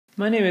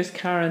My name is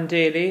Karen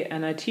Daly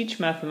and I teach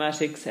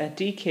mathematics at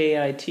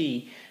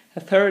DKIT, a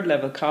third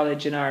level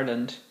college in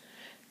Ireland.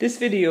 This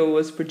video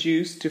was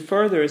produced to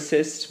further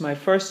assist my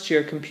first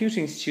year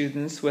computing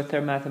students with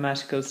their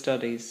mathematical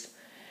studies.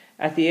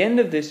 At the end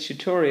of this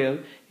tutorial,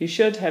 you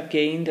should have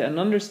gained an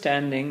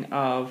understanding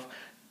of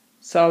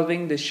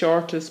solving the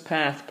shortest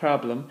path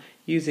problem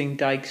using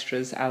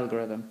Dijkstra's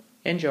algorithm.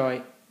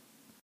 Enjoy!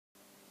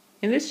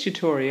 In this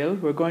tutorial,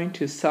 we're going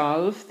to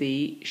solve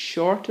the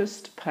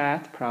shortest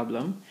path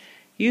problem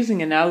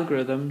using an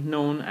algorithm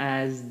known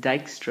as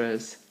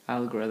Dijkstra's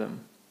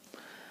algorithm.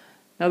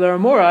 Now, there are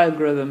more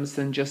algorithms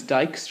than just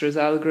Dijkstra's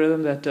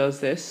algorithm that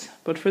does this,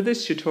 but for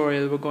this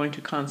tutorial we're going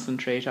to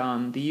concentrate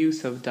on the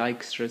use of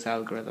Dijkstra's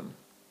algorithm.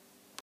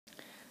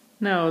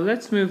 Now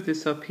let's move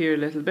this up here a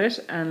little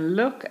bit and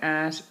look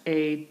at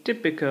a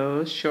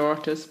typical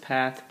shortest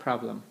path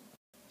problem.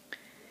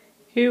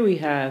 Here we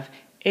have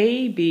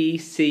A, B,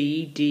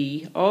 C,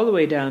 D, all the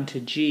way down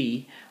to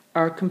G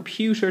are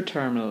computer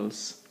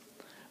terminals,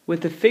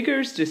 with the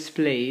figures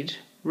displayed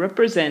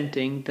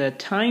representing the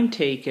time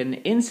taken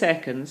in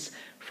seconds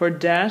for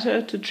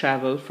data to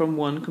travel from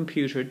one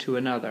computer to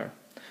another.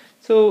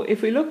 So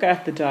if we look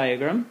at the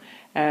diagram,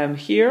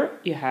 here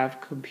you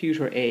have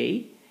computer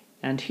A,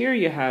 and here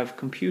you have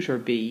computer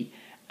B,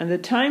 and the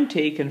time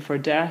taken for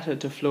data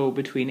to flow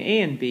between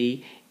A and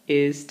B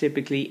is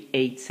typically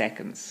 8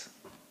 seconds.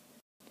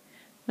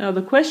 Now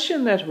the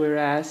question that we're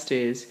asked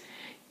is,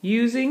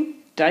 using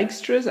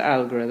Dijkstra's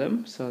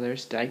algorithm, so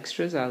there's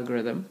Dijkstra's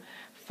algorithm,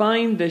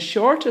 find the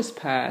shortest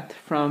path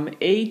from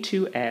A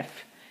to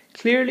F,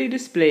 clearly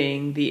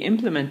displaying the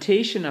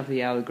implementation of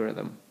the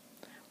algorithm.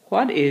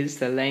 What is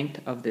the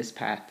length of this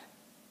path?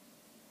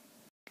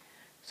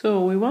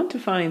 So we want to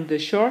find the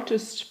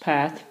shortest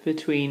path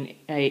between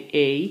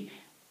A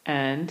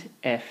and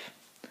F.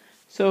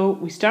 So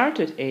we start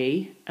at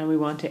A and we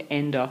want to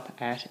end up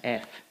at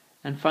F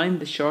and find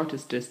the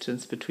shortest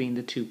distance between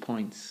the 2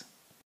 points.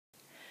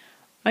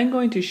 I'm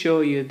going to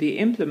show you the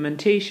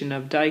implementation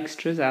of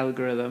Dijkstra's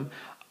algorithm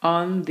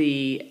on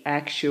the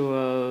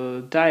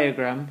actual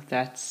diagram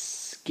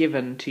that's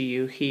given to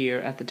you here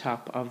at the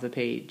top of the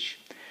page.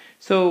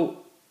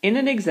 So in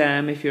an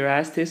exam, if you're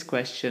asked this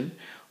question,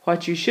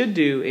 what you should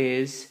do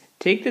is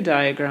take the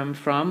diagram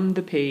from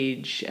the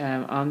page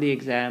on the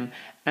exam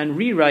and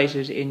rewrite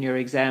it in your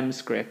exam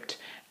script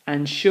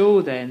and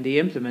show then the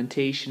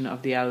implementation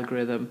of the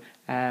algorithm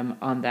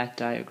on that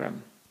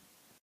diagram.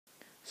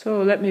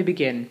 So let me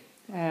begin.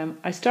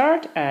 I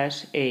start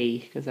at A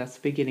because that's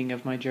the beginning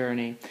of my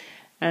journey,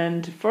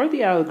 and for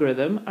the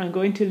algorithm I'm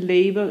going to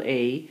label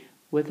A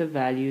with a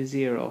value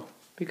 0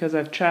 because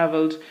I've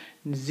travelled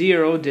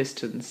 0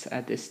 distance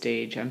at this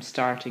stage. I'm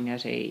starting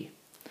at A.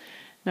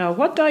 Now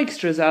what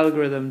Dijkstra's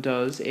algorithm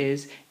does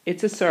is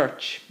it's a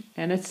search,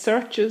 and it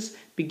searches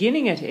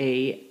beginning at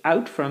A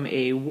out from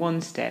A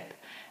one step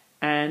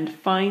and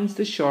finds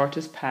the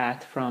shortest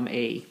path from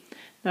A.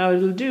 Now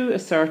it'll do a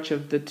search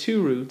of the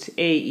two routes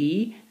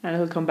AE and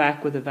it'll come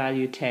back with a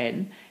value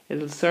 10.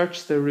 It'll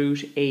search the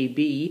route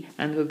AB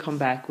and it'll come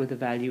back with a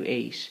value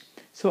 8.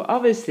 So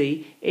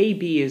obviously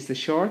AB is the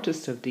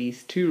shortest of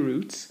these two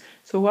routes,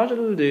 so what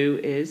it'll do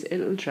is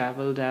it'll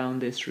travel down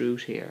this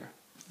route here.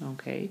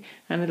 Okay,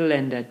 and it'll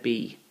end at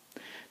B.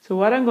 So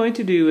what I'm going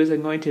to do is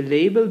I'm going to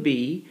label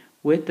B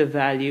with the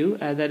value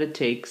that it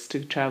takes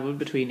to travel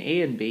between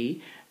A and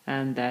B,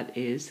 and that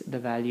is the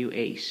value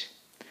 8.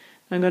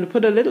 I'm going to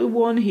put a little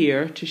 1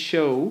 here to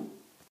show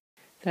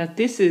that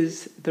this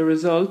is the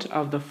result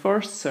of the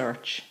first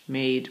search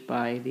made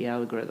by the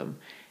algorithm.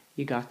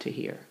 You got to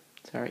here,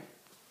 sorry.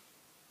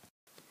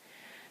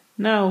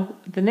 Now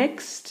the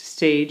next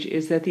stage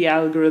is that the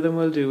algorithm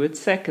will do its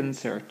second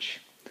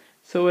search.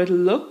 So it'll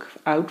look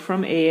out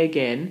from A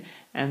again,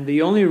 and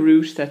the only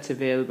route that's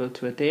available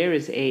to it there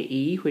is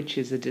AE, which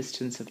is a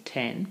distance of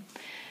 10.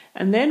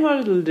 And then what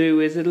it'll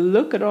do is it'll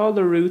look at all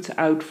the routes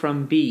out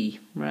from B,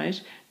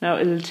 right? Now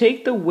it'll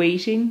take the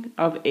weighting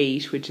of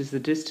 8, which is the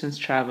distance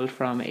travelled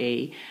from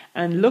A,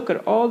 and look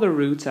at all the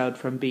routes out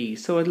from B.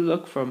 So it'll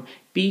look from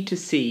B to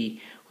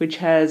C, which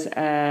has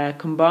a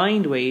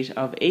combined weight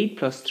of 8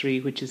 plus 3,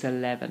 which is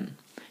 11.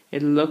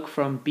 It'll look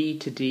from B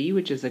to D,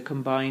 which is a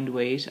combined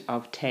weight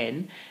of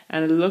 10,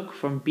 and it'll look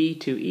from B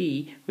to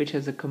E, which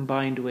has a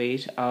combined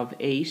weight of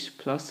 8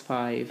 plus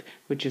 5,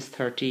 which is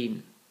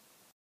 13.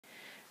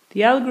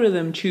 The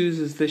algorithm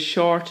chooses the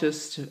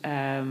shortest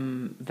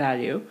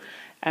value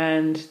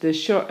and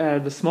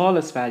the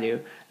smallest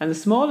value. And the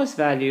smallest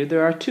value,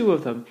 there are two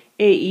of them.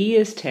 AE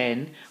is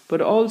 10, but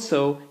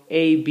also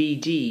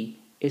ABD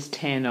is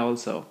 10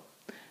 also.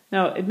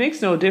 Now, it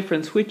makes no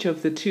difference which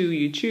of the two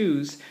you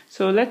choose.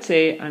 So let's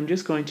say I'm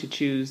just going to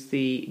choose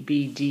the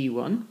BD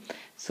one.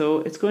 So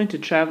it's going to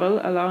travel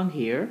along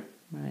here,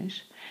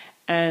 right?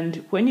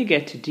 And when you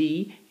get to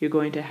D, you're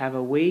going to have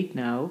a weight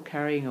now,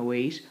 carrying a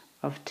weight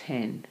of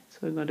 10.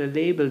 So I'm going to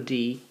label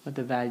D with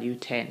the value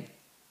 10.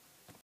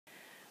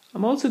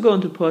 I'm also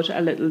going to put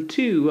a little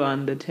 2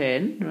 on the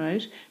 10,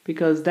 right?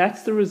 Because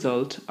that's the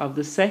result of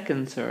the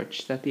second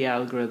search that the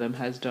algorithm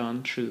has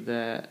done through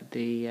the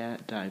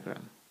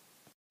diagram.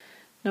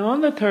 Now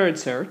on the third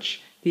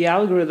search, the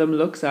algorithm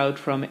looks out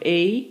from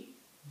A,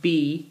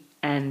 B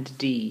and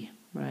D,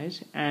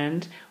 right?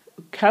 And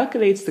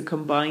calculates the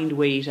combined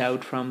weight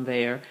out from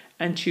there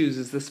and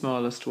chooses the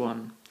smallest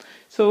one.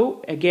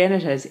 So again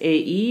it has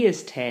AE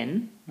is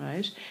 10,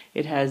 right?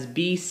 It has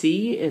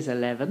BC is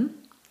 11.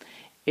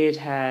 It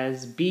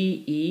has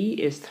BE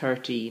is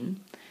 13.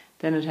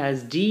 Then it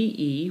has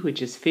DE,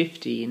 which is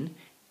 15,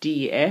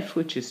 DF,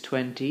 which is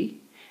 20,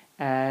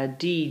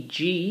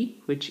 DG,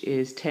 which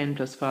is 10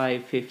 plus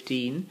 5,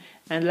 15,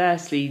 and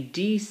lastly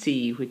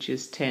DC, which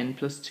is 10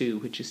 plus 2,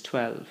 which is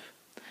 12.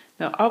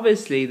 Now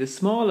obviously the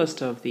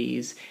smallest of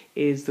these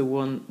is the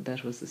one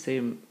that was the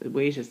same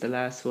weight as the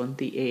last one,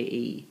 the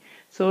AE.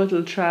 So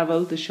it'll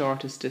travel the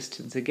shortest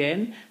distance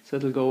again, so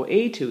it'll go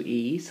A to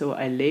E, so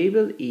I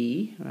label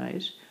E,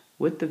 right,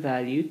 with the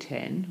value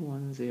 10,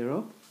 1,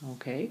 0,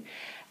 okay.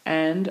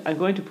 And I'm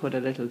going to put a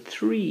little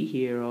 3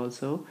 here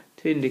also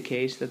to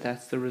indicate that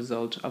that's the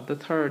result of the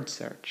third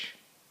search.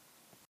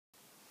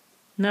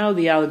 Now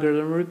the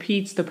algorithm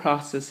repeats the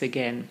process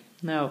again.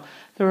 Now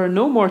there are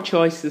no more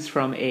choices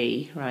from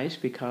A, right,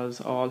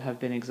 because all have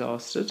been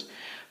exhausted.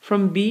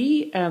 From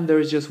B, there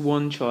is just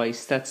one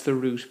choice, that's the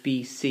route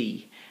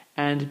BC.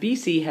 And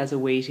BC has a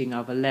weighting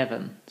of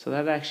 11, so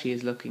that actually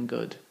is looking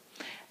good.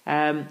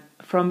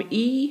 From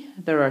E,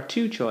 there are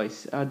two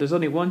choices. There's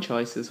only one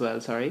choice as well,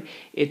 sorry.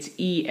 It's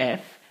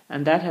EF,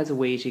 and that has a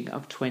weighting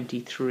of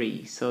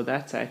 23. So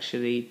that's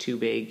actually too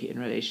big in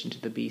relation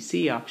to the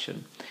BC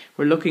option.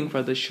 We're looking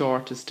for the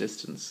shortest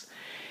distance.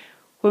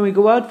 When we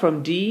go out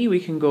from D, we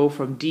can go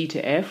from D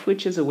to F,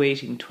 which is a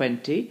weighting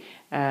 20,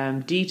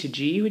 D to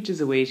G, which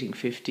is a weighting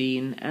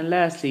 15, and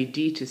lastly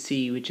D to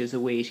C, which is a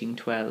weighting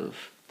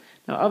 12.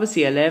 Now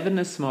obviously 11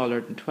 is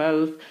smaller than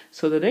 12,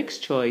 so the next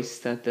choice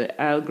that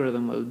the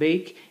algorithm will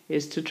make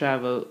is to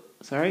travel,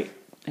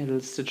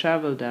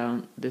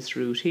 down this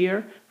route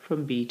here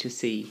from B to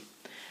C.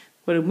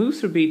 When it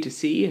moves from B to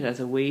C, it has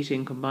a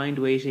weighting, combined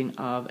weighting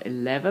of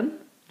 11,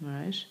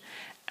 right?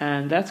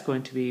 And that's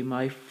going to be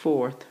my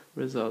fourth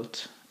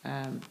result.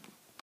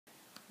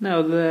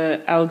 Now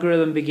the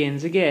algorithm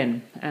begins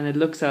again, and it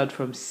looks out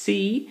from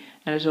C,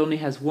 and it only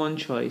has one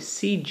choice,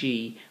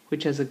 CG,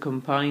 which has a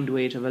combined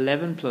weight of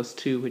 11 plus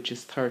 2, which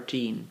is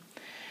 13.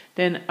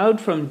 Then out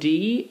from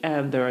D,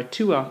 there are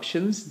two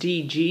options,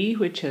 DG,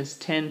 which has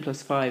 10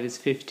 plus 5 is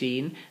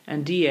 15,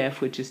 and DF,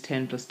 which is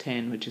 10 plus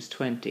 10, which is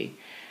 20.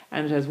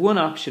 And it has one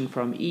option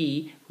from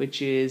E,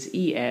 which is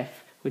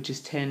EF, which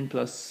is 10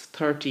 plus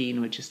 13,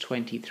 which is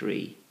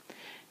 23.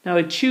 Now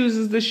it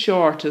chooses the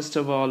shortest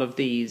of all of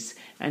these,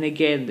 and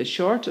again the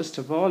shortest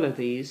of all of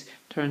these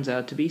turns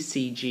out to be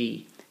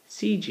CG.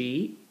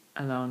 CG,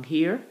 along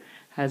here,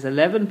 has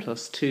 11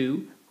 plus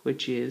 2,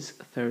 which is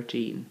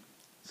 13.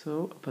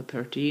 So I'll put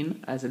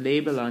 13 as a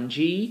label on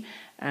G,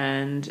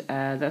 and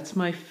that's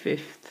my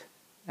fifth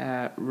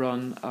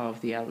run of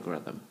the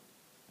algorithm.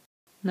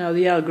 Now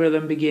the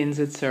algorithm begins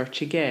its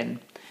search again.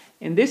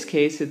 In this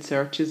case it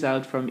searches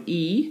out from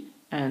E,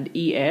 and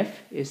EF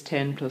is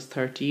 10 plus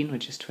 13,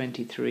 which is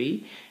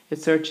 23.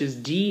 It searches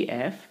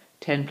DF,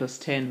 10 plus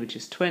 10, which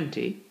is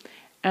 20.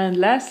 And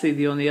lastly,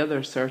 the only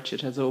other search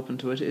it has open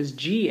to it is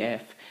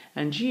GF,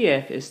 and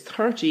GF is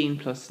 13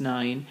 plus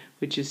 9,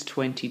 which is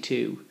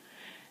 22.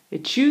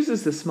 It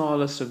chooses the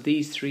smallest of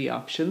these three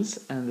options,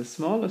 and the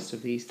smallest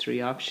of these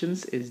three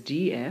options is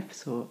DF,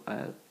 so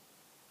I'll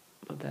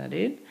put that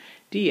in.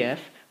 DF,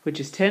 which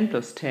is 10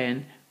 plus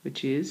 10,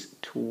 which is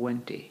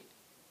 20.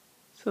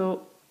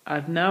 So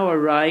I've now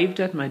arrived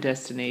at my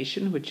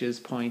destination, which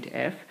is point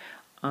F,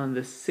 on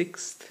the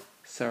sixth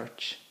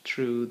search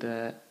through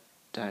the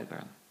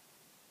diagram.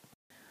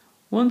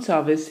 Once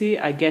obviously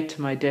I get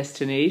to my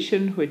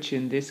destination, which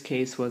in this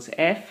case was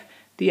F,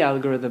 the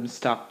algorithm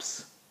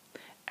stops.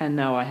 And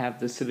now I have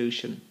the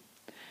solution.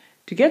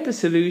 To get the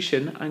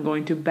solution, I'm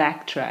going to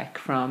backtrack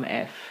from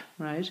F,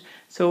 right?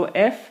 So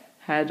F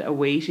had a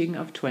weighting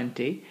of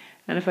 20,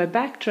 and if I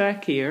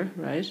backtrack here,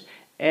 right,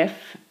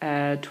 F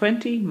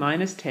 20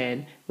 minus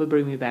 10 will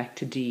bring me back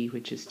to D,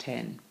 which is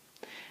 10.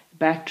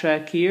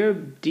 Backtrack here,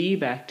 D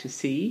back to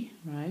C,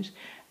 right?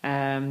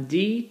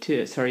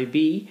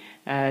 B,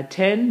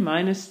 10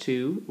 minus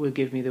 2 will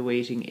give me the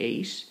weighting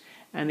 8.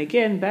 And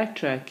again,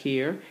 backtrack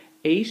here,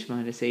 8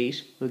 minus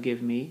 8 will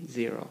give me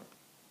 0.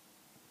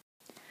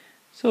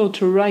 So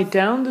to write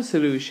down the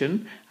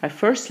solution, I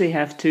firstly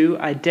have to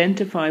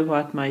identify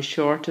what my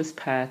shortest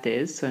path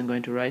is. So I'm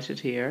going to write it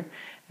here.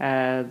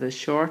 The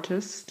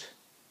shortest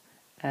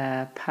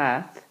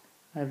path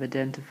I've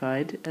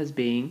identified as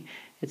being,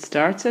 it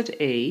starts at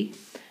A,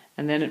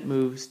 and then it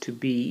moves to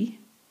B,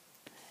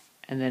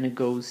 and then it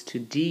goes to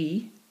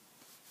D,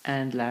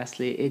 and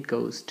lastly it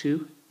goes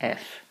to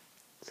F.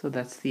 So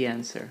that's the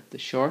answer. The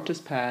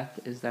shortest path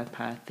is that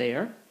path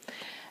there.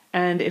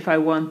 And if I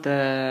want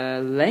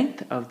the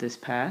length of this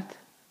path,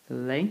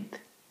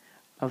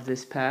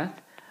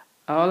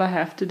 all I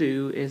have to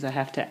do is I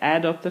have to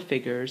add up the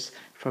figures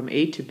from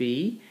A to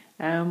B,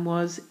 and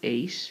was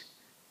 8,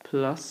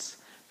 plus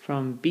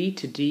from B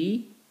to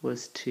D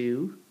was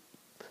 2,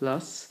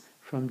 plus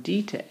from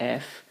D to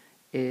F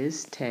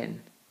is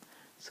 10.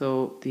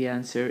 So the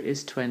answer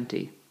is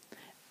 20.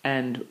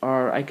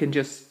 Or I can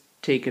just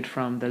take it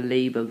from the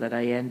label that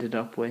I ended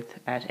up with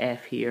at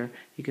F here.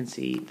 You can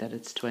see that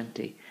it's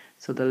 20.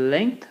 So the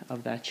length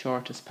of that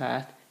shortest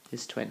path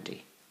is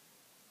 20.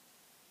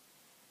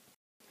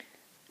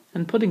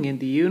 And putting in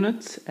the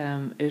units,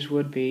 it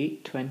would be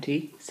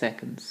 20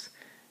 seconds.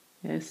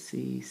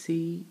 SECONDS.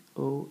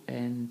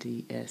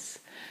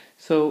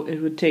 So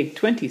it would take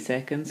 20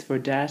 seconds for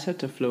data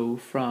to flow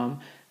from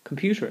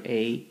computer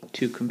A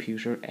to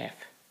computer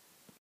F.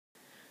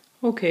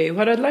 Okay,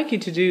 what I'd like you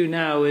to do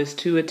now is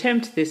to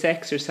attempt this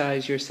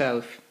exercise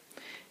yourself.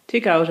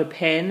 Take out a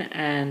pen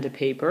and a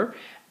paper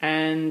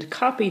and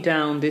copy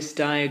down this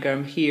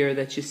diagram here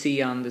that you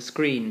see on the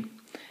screen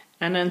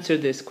and answer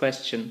this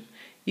question.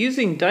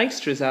 Using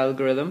Dijkstra's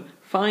algorithm,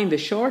 find the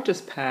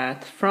shortest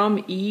path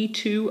from E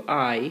to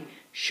I,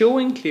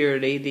 showing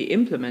clearly the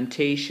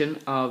implementation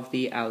of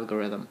the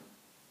algorithm.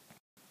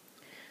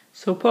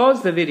 So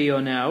pause the video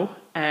now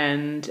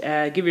and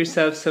give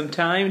yourself some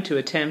time to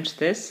attempt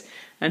this.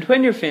 And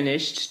when you're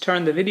finished,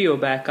 turn the video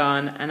back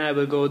on and I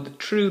will go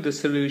through the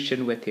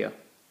solution with you.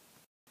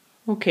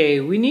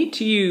 Okay, we need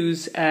to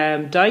use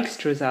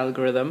Dijkstra's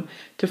algorithm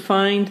to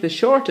find the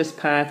shortest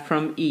path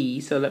from E,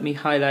 so let me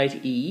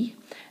highlight E,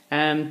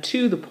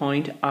 to the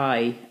point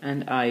I,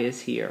 and I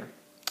is here.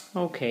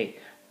 Okay,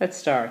 let's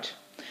start.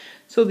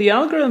 So the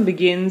algorithm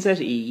begins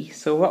at E,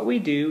 so what we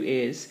do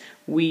is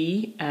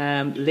we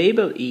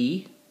label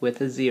E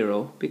with a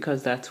 0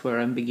 because that's where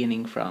I'm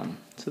beginning from.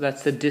 So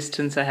that's the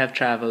distance I have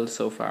travelled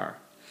so far.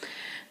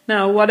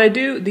 Now what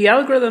the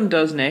algorithm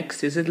does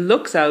next is it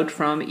looks out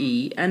from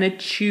E and it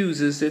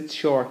chooses its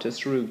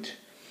shortest route.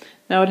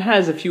 Now it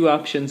has a few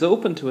options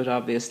open to it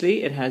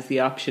obviously. It has the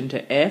option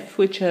to F,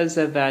 which has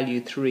a value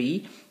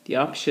 3, the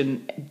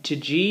option to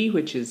G,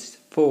 which is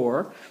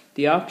 4,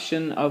 the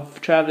option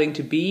of travelling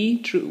to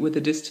B with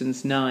a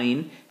distance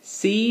 9,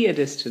 C a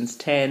distance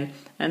 10,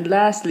 and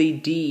lastly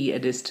D a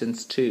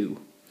distance 2.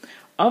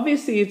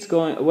 Obviously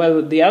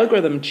the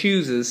algorithm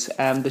chooses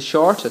the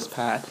shortest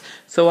path,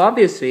 so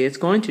obviously it's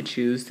going to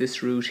choose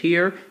this route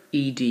here,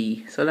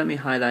 ED. So let me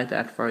highlight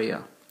that for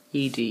you,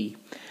 ED.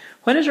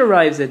 When it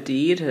arrives at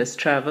D, it has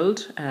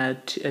travelled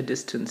at a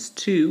distance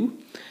 2.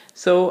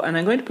 And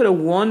I'm going to put a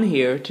 1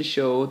 here to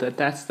show that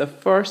that's the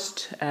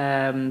first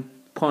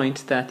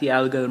point that the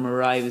algorithm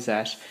arrives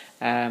at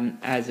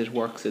as it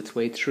works its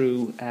way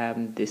through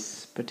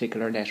this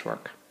particular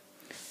network.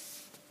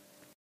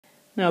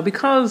 Now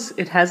because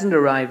it hasn't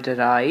arrived at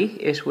I,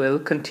 it will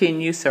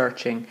continue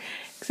searching,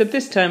 except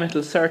this time it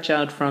will search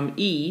out from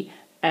E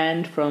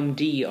and from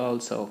D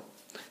also.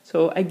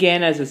 So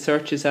again, as it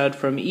searches out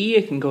from E,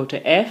 it can go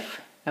to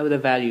F with a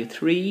value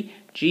 3,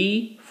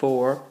 G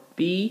 4,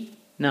 B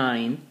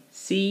 9,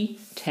 C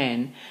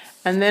 10,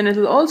 and then it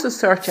will also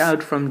search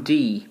out from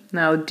D.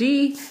 Now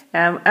D,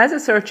 as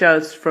it searches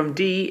out from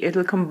D, it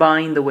will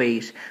combine the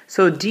weight.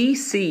 So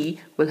DC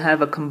will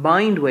have a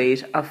combined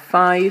weight of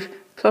 5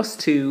 plus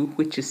 2,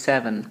 which is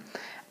 7.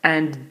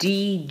 And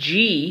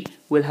DG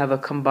will have a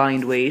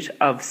combined weight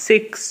of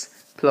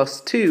 6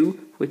 plus 2,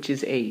 which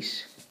is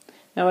 8.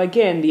 Now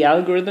again, the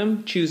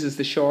algorithm chooses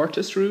the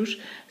shortest route,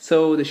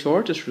 so the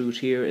shortest route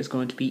here is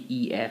going to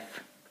be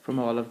EF from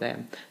all of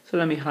them. So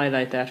let me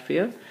highlight that for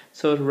you.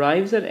 So it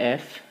arrives at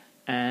F,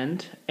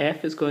 and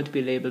F is going to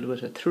be labelled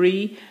with a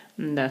 3,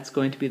 and that's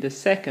going to be the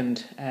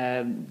second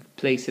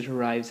place it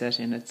arrives at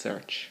in its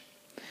search.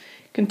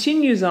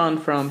 Continues on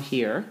from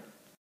here.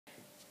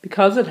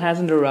 Because it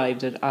hasn't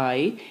arrived at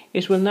I,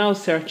 it will now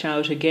search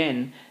out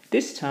again.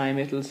 This time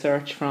it will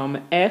search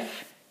from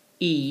F,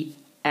 E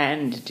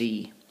and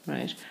D.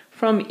 Right?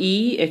 From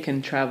E it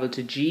can travel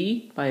to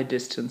G by a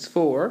distance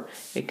 4,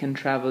 it can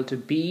travel to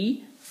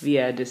B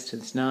via a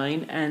distance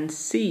 9 and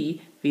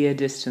C via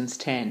distance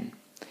 10.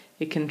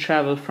 It can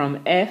travel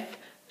from F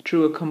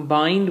through a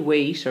combined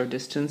weight or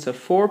distance of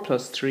 4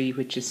 plus 3,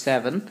 which is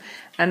 7,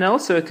 and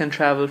also it can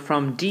travel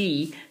from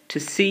D to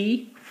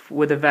C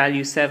with a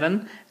value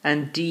 7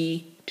 and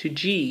D to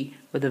G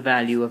with a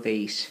value of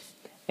 8.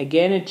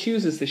 Again, it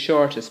chooses the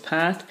shortest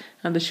path,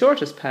 and the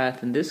shortest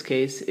path in this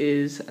case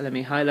is, let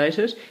me highlight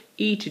it,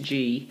 E to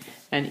G,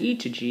 and E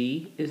to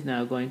G is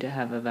now going to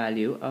have a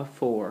value of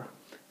 4.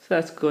 So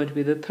that's going to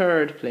be the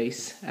third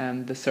place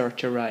the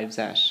search arrives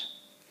at.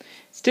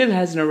 Still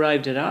hasn't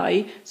arrived at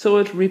I, so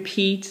it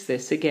repeats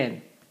this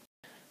again.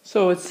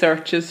 So it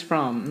searches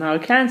from. Now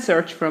it can't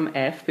search from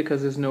F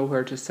because there's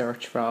nowhere to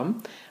search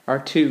from, or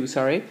to,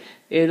 sorry.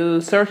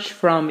 It'll search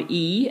from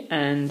E,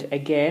 and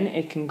again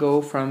it can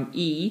go from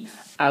E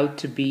out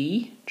to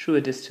B through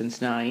a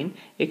distance 9.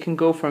 It can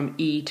go from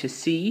E to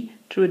C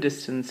through a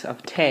distance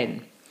of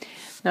 10.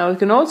 Now it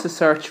can also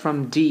search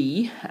from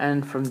D,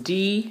 and from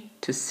D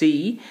to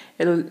C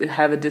it'll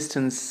have a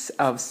distance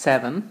of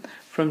 7.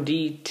 From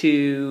D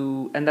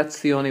to, and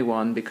that's the only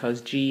one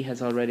because G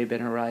has already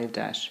been arrived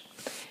at.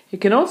 It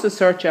can also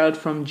search out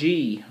from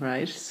G,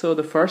 right? So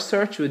the first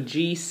search with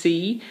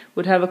GC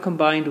would have a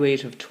combined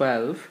weight of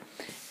 12.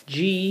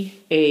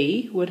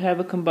 GA would have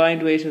a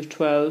combined weight of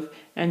 12,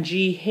 and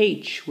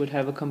GH would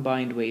have a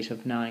combined weight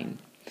of 9.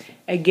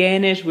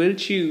 Again, it will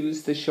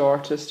choose the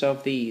shortest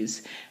of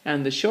these,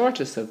 and the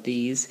shortest of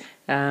these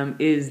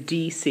is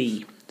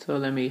DC. So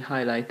let me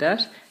highlight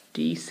that,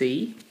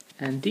 DC,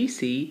 and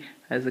DC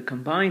has a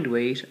combined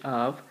weight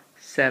of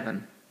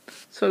 7.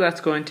 So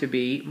that's going to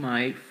be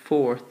my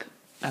fourth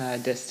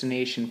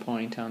destination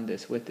point on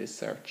this with this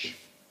search.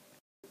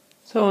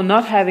 So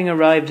not having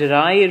arrived at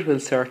I, it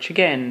will search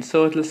again.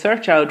 So it will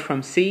search out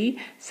from C,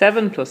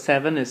 7 plus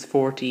 7 is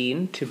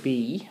 14, to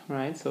B,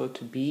 right? So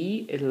to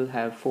B, it'll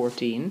have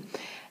 14.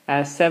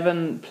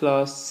 7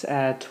 plus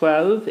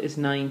 12 is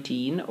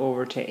 19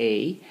 over to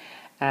A.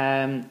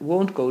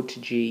 Won't go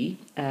to G.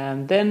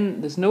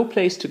 Then there's no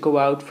place to go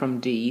out from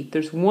D.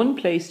 There's one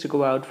place to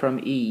go out from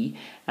E,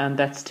 and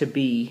that's to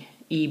B.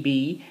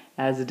 EB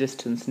as a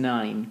distance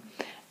 9.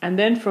 And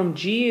then from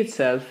G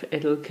itself,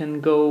 it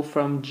can go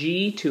from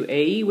G to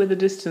A with a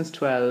distance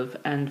 12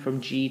 and from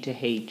G to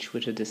H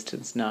with a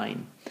distance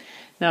 9.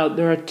 Now,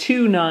 there are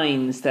 2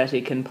 9s that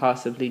it can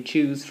possibly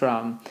choose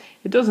from.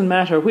 It doesn't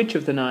matter which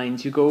of the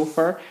 9s you go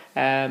for,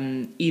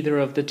 either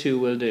of the 2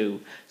 will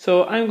do.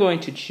 So I'm going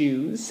to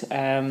choose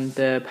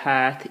the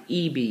path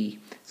EB.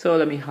 So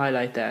let me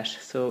highlight that.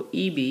 So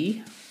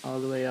EB all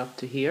the way up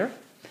to here.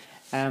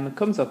 It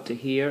comes up to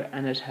here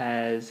and it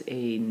has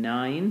a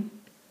 9.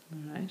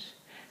 All right.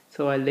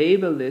 So I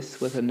label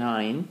this with a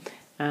 9,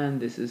 and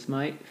this is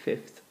my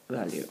 5th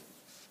value.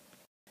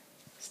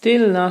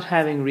 Still not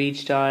having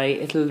reached I,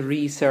 it'll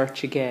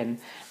research again,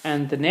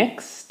 and the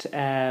next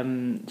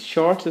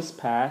shortest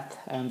path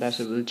that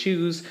it will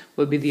choose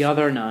will be the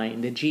other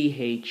 9, the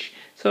GH.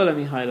 So let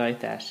me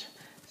highlight that.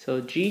 So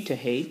G to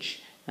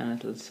H, and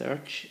it'll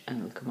search,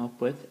 and it'll come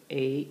up with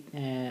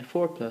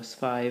 4 plus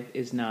 5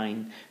 is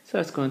 9. So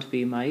that's going to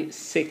be my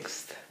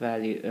 6th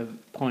value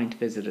of point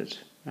visited,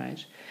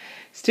 right?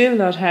 Still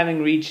not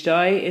having reached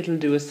I, it'll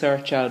do a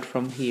search out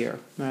from here,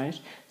 right?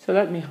 So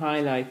let me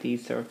highlight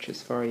these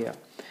searches for you.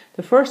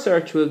 The first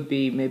search will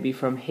be maybe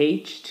from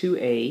H to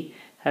A,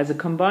 has a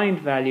combined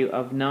value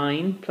of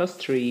 9 plus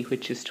 3,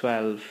 which is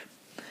 12.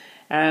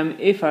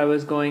 If I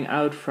was going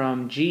out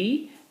from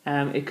G,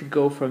 it could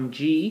go from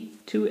G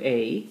to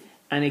A,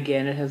 and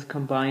again it has a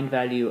combined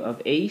value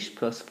of 8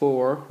 plus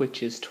 4,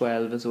 which is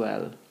 12 as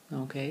well.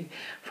 Okay.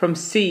 From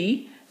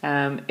C,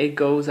 it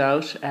goes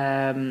out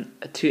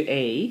to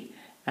A,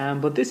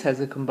 but this has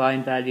a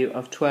combined value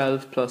of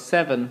 12 plus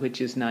 7, which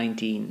is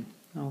 19.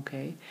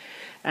 Okay,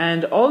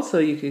 and also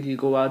you could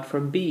go out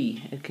from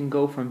B. It can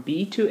go from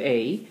B to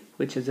A,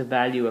 which is a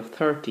value of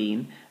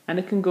 13, and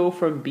it can go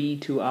from B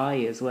to I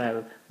as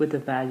well, with a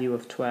value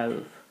of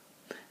 12.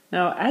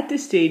 Now at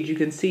this stage you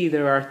can see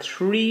there are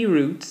 3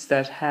 routes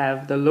that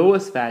have the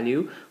lowest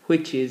value,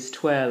 which is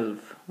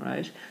 12,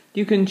 right?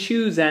 You can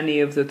choose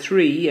any of the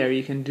 3, or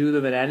you can do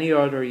them in any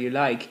order you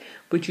like,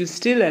 but you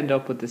still end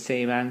up with the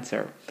same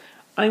answer.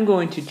 I'm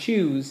going to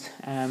choose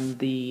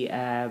the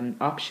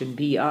option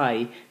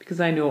BI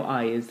because I know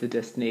I is the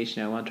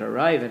destination I want to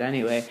arrive at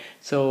anyway,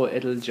 so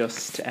it'll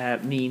just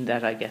mean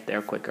that I get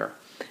there quicker.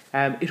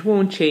 It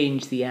won't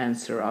change the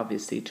answer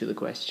obviously to the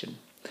question.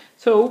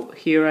 So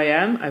here I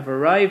am, I've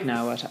arrived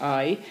now at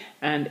I,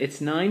 and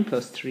it's 9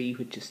 plus 3,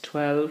 which is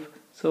 12,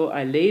 so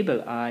I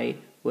label I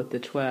with the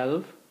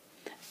 12,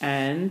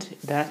 and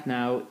that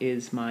now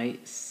is my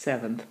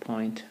 7th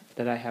point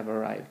that I have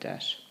arrived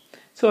at.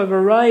 So I've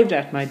arrived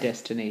at my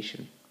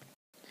destination.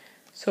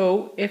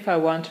 So if I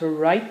want to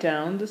write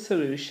down the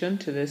solution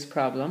to this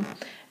problem,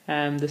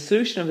 the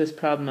solution of this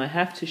problem, I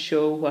have to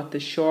show what the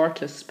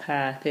shortest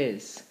path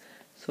is.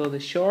 So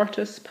the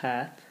shortest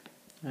path,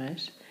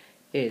 right,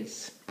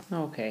 is,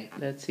 okay,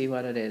 let's see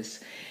what it is.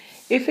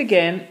 If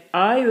again,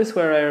 I was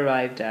where I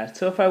arrived at,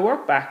 so if I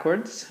work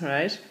backwards,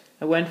 right,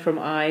 I went from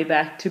I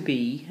back to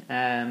B,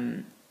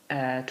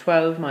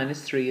 12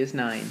 minus 3 is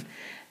 9.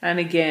 And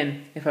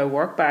again, if I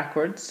work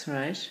backwards,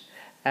 right,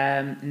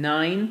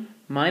 9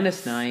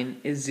 minus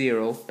 9 is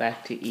 0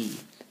 back to E.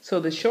 So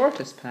the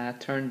shortest path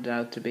turned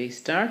out to be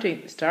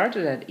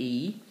started at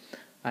E,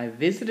 I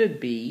visited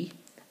B,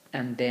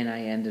 and then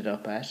I ended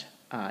up at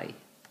I.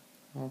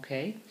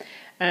 Okay,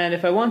 and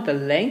if I want the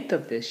length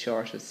of this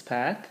shortest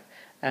path,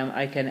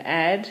 I can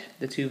add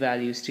the 2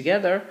 values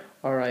together,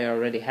 or I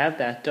already have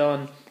that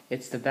done.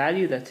 It's the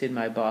value that's in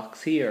my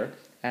box here,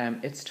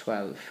 it's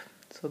 12.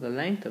 So the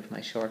length of my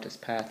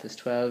shortest path is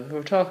 12. If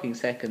we're talking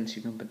seconds,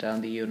 you can put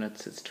down the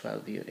units, it's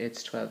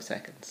 12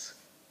 seconds.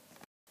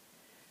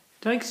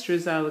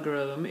 Dijkstra's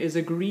algorithm is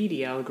a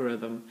greedy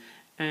algorithm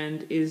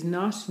and is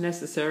not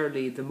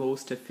necessarily the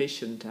most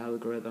efficient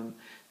algorithm.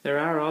 There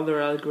are other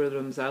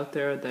algorithms out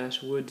there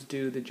that would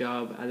do the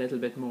job a little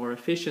bit more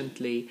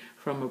efficiently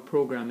from a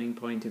programming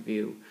point of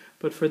view.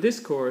 But for this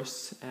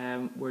course,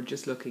 we're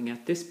just looking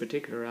at this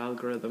particular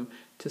algorithm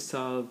to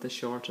solve the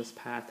shortest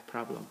path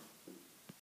problem.